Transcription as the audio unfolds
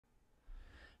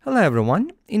Hello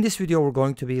everyone. In this video we're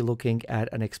going to be looking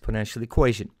at an exponential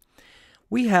equation.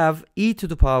 We have e to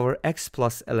the power x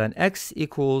plus ln x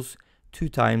equals 2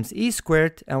 times e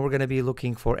squared, and we're going to be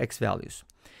looking for x values.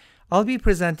 I'll be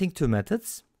presenting two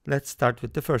methods. Let's start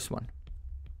with the first one.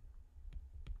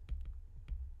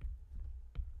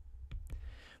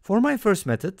 For my first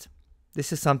method,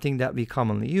 this is something that we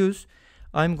commonly use.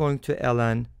 I'm going to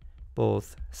ln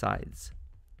both sides.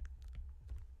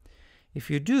 If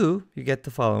you do, you get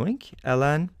the following: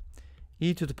 ln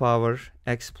e to the power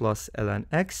x plus ln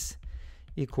x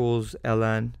equals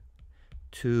ln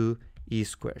 2e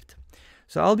squared.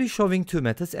 So I'll be showing two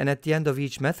methods, and at the end of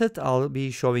each method, I'll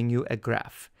be showing you a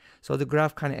graph. So the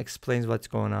graph kind of explains what's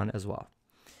going on as well.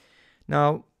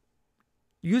 Now,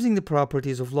 using the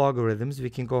properties of logarithms, we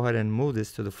can go ahead and move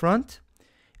this to the front,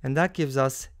 and that gives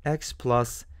us x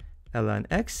plus ln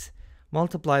x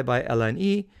multiplied by ln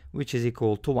e, which is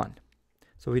equal to 1.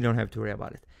 So we don't have to worry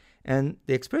about it. And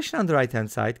the expression on the right hand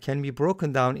side can be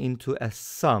broken down into a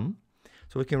sum.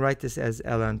 So we can write this as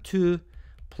ln 2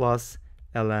 plus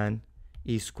ln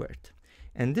e squared.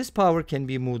 And this power can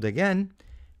be moved again,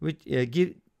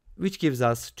 which gives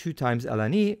us 2 times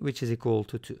ln e, which is equal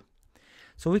to 2.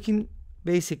 So we can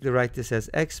basically write this as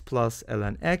x plus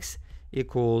ln x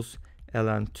equals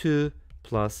ln 2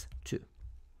 plus 2.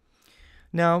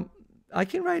 Now, I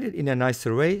can write it in a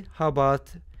nicer way. How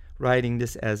about writing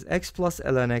this as x plus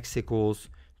ln x equals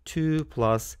 2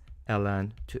 plus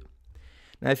ln 2.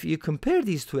 Now, if you compare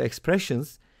these two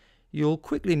expressions, you'll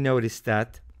quickly notice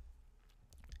that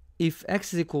if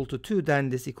x is equal to 2, then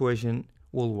this equation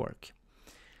will work,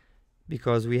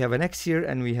 because we have an x here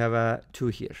and we have a 2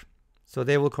 here. So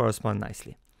they will correspond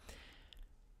nicely.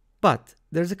 But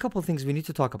there's a couple of things we need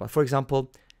to talk about. For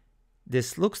example,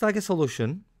 this looks like a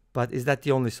solution, but is that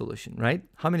the only solution, right?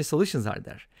 How many solutions are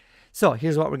there? So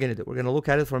here's what we're going to do. We're going to look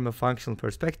at it from a functional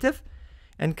perspective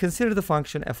and consider the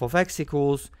function f of x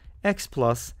equals x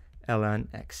plus ln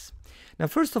x. Now,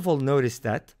 first of all, notice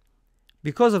that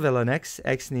because of ln x,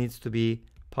 x needs to be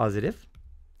positive.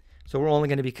 So we're only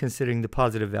going to be considering the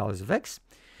positive values of x.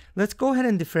 Let's go ahead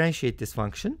and differentiate this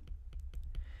function.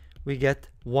 We get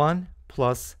 1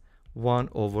 plus 1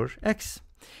 over x.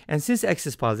 And since x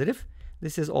is positive,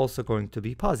 this is also going to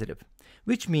be positive,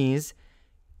 which means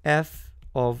f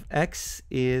of x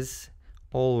is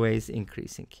always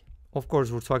increasing. Of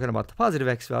course, we're talking about the positive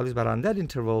x values, but on that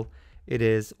interval, it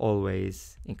is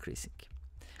always increasing.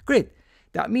 Great.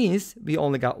 That means we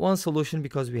only got one solution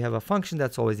because we have a function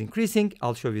that's always increasing.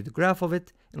 I'll show you the graph of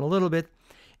it in a little bit,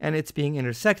 and it's being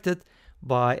intersected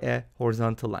by a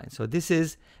horizontal line. So this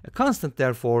is a constant,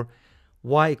 therefore,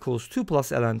 y equals 2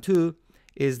 plus ln 2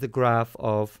 is the graph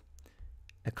of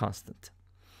a constant,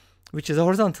 which is a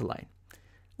horizontal line.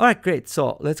 All right, great.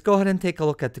 So let's go ahead and take a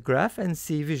look at the graph and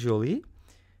see visually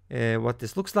what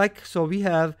this looks like. So we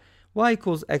have y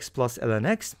equals x plus ln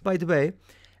x. By the way,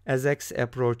 as x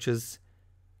approaches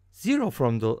 0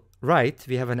 from the right,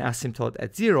 we have an asymptote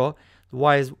at 0.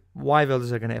 Y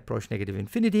values are going to approach negative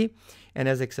infinity. And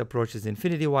as x approaches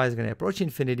infinity, y is going to approach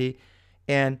infinity.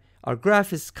 And our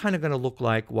graph is kind of going to look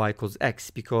like y equals x,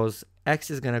 because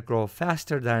x is going to grow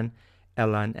faster than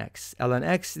ln x. ln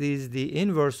x is the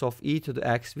inverse of e to the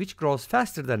x, which grows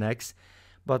faster than x,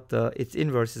 but its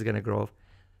inverse is going to grow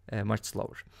much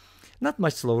slower. Not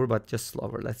much slower, but just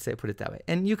slower, let's say, put it that way.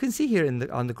 And you can see here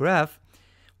on the graph,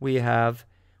 we have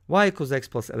y equals x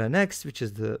plus ln x, which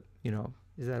is the,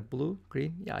 is that blue,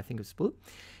 green? Yeah, I think it's blue.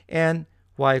 And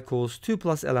y equals 2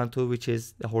 plus ln 2, which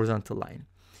is the horizontal line.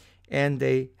 And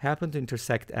they happen to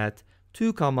intersect at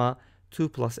 2 comma 2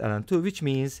 plus ln 2, which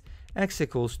means x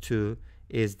equals 2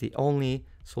 is the only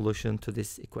solution to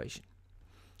this equation.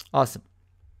 Awesome.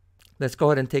 Let's go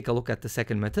ahead and take a look at the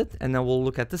second method, and then we'll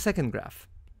look at the second graph.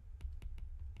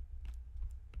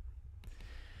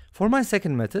 For my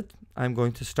second method, I'm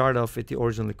going to start off with the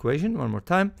original equation one more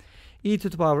time. E to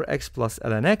the power x plus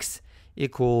ln x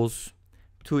equals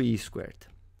 2e squared.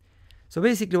 So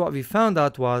basically what we found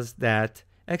out was that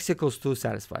x equals 2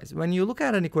 satisfies. When you look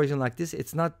at an equation like this,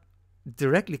 it's not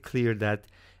directly clear that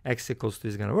x equals 2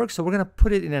 is going to work. So we're going to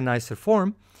put it in a nicer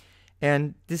form.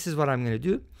 And this is what I'm going to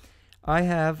do. I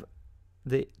have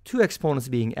the two exponents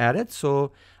being added.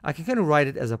 So I can kind of write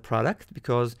it as a product,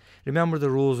 because remember the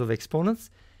rules of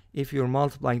exponents. If you're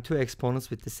multiplying two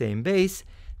exponents with the same base,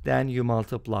 then you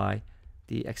multiply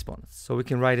the exponents. So we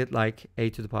can write it like a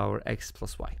to the power x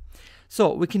plus y.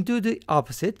 So we can do the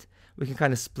opposite. We can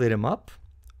kind of split them up.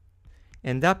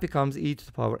 And that becomes e to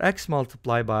the power x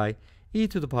multiplied by e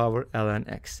to the power ln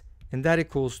x. And that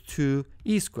equals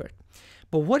 2e squared.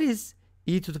 But what is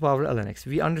e to the power ln x?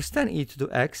 We understand e to the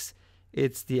x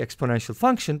it's the exponential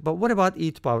function. But what about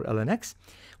e to the power ln x?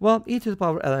 Well, e to the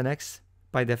power ln x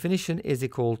by definition is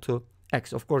equal to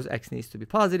x. Of course, x needs to be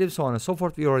positive, so on and so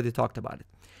forth. We already talked about it.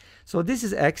 So this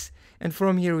is x, and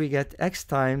from here we get x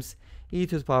times e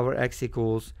to the power x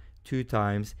equals 2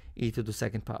 times e to the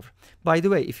second power. By the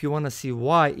way, if you want to see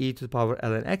why e to the power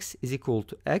ln x is equal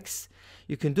to x,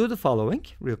 you can do the following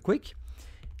real quick.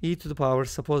 E to the power,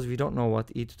 suppose we don't know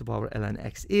what e to the power ln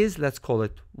x is, let's call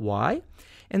it y,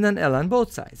 and then ln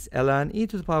both sides. Ln e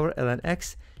to the power ln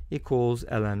x equals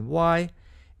ln y.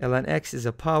 Ln x is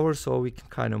a power, so we can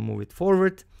kind of move it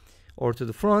forward or to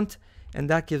the front, and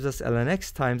that gives us ln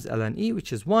x times ln e,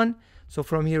 which is 1. So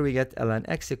from here we get ln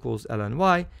x equals ln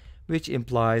y, which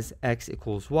implies x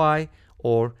equals y,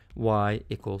 or y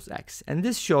equals x. And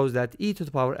this shows that e to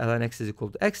the power ln x is equal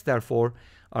to x, therefore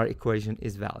our equation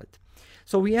is valid.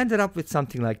 So we ended up with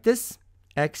something like this: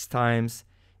 x times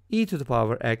e to the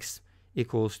power x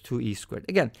equals 2e squared.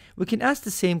 Again, we can ask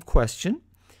the same question.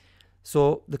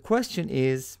 So the question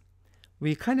is,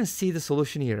 we kind of see the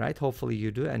solution here, right? Hopefully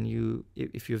you do, and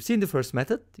if you've seen the first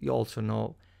method, you also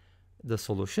know the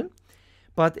solution.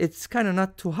 But it's kind of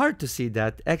not too hard to see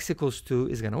that x equals 2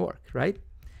 is going to work, right?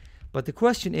 But the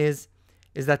question is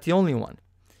that the only one?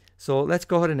 So let's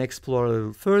go ahead and explore a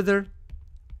little further.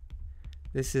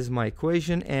 This is my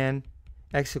equation, and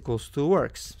x equals 2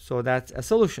 works. So that's a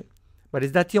solution. But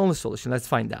is that the only solution? Let's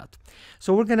find out.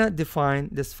 So we're going to define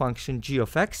this function g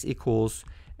of x equals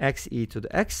x e to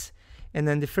the x, and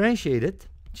then differentiate it,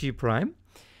 g prime.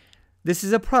 This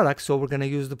is a product, so we're going to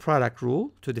use the product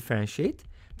rule to differentiate.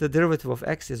 The derivative of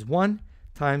x is 1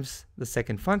 times the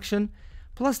second function,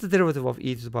 plus the derivative of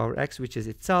e to the power x, which is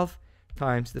itself,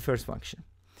 times the first function.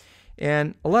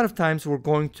 And a lot of times we're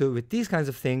going to, with these kinds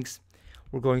of things,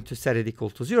 we're going to set it equal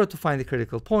to 0 to find the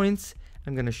critical points.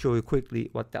 I'm going to show you quickly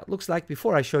what that looks like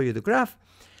before I show you the graph.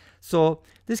 So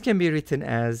this can be written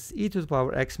as e to the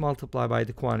power x multiplied by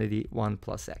the quantity 1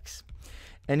 plus x.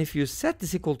 And if you set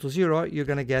this equal to 0, you're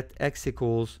going to get x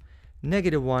equals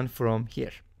 -1 from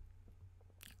here.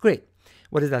 Great.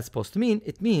 What is that supposed to mean?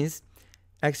 It means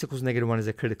x equals -1 is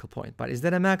a critical point. But is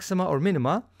that a maxima or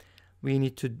minima? We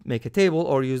need to make a table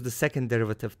or use the second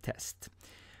derivative test.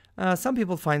 Some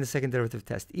people find the second derivative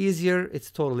test easier. It's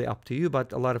totally up to you,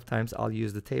 but a lot of times I'll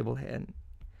use the table, and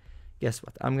guess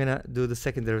what? I'm going to do the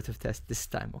second derivative test this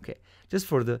time, okay? Just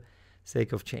for the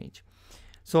sake of change.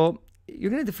 So you're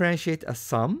going to differentiate a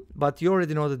sum, but you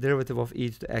already know the derivative of e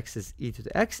to the x is e to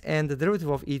the x, and the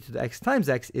derivative of e to the x times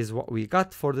x is what we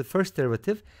got for the first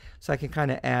derivative. So I can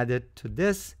kind of add it to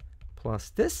this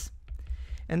plus this,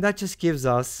 and that just gives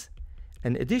us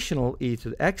an additional e to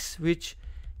the x, which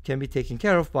can be taken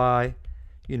care of by,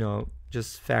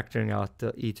 just factoring out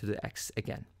the e to the x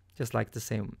again, just like the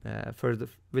same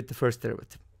with the first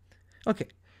derivative. Okay,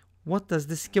 what does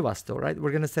this give us though, right?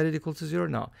 We're going to set it equal to 0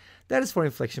 now. That is for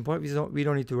inflection point. We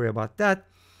don't need to worry about that.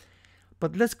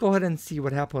 But let's go ahead and see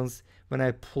what happens when I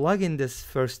plug in this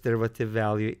first derivative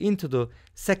value into the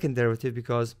second derivative,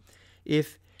 because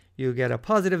if you get a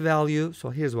positive value,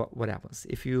 so here's what happens.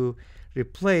 If you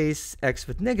replace x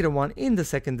with -1 in the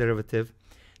second derivative,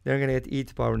 they're going to get e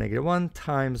to the power -1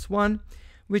 times 1,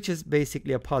 which is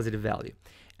basically a positive value.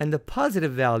 And the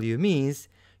positive value means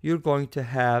you're going to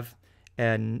have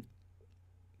a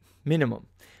minimum.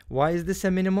 Why is this a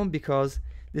minimum? Because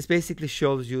this basically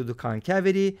shows you the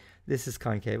concavity. This is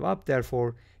concave up,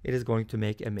 therefore it is going to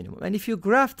make a minimum. And if you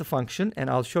graph the function, and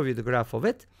I'll show you the graph of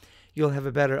it, you'll have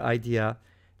a better idea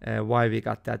why we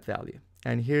got that value.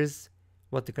 And here's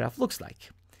what the graph looks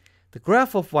like. The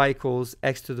graph of y equals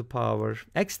x to the power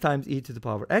x times e to the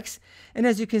power x. And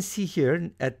as you can see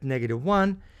here at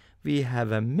 -1, we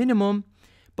have a minimum,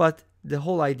 but the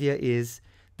whole idea is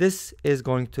this is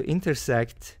going to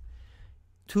intersect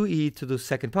 2e to the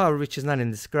second power, which is not in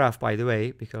this graph, by the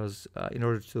way, because in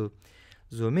order to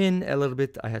zoom in a little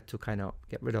bit, I had to kind of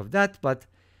get rid of that, but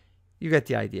you get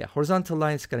the idea. Horizontal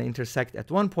line is going to intersect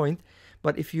at one point,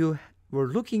 but if you were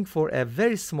looking for a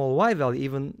very small y value,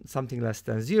 even something less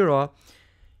than 0,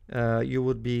 you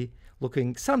would be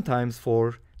looking sometimes for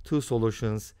two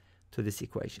solutions to this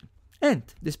equation. And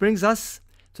this brings us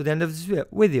to the end of this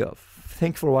video.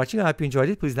 Thank you for watching. I hope you enjoyed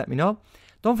it. Please let me know.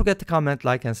 Don't forget to comment,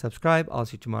 like, and subscribe. I'll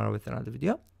see you tomorrow with another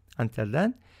video. Until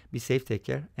then, be safe, take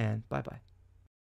care, and bye-bye.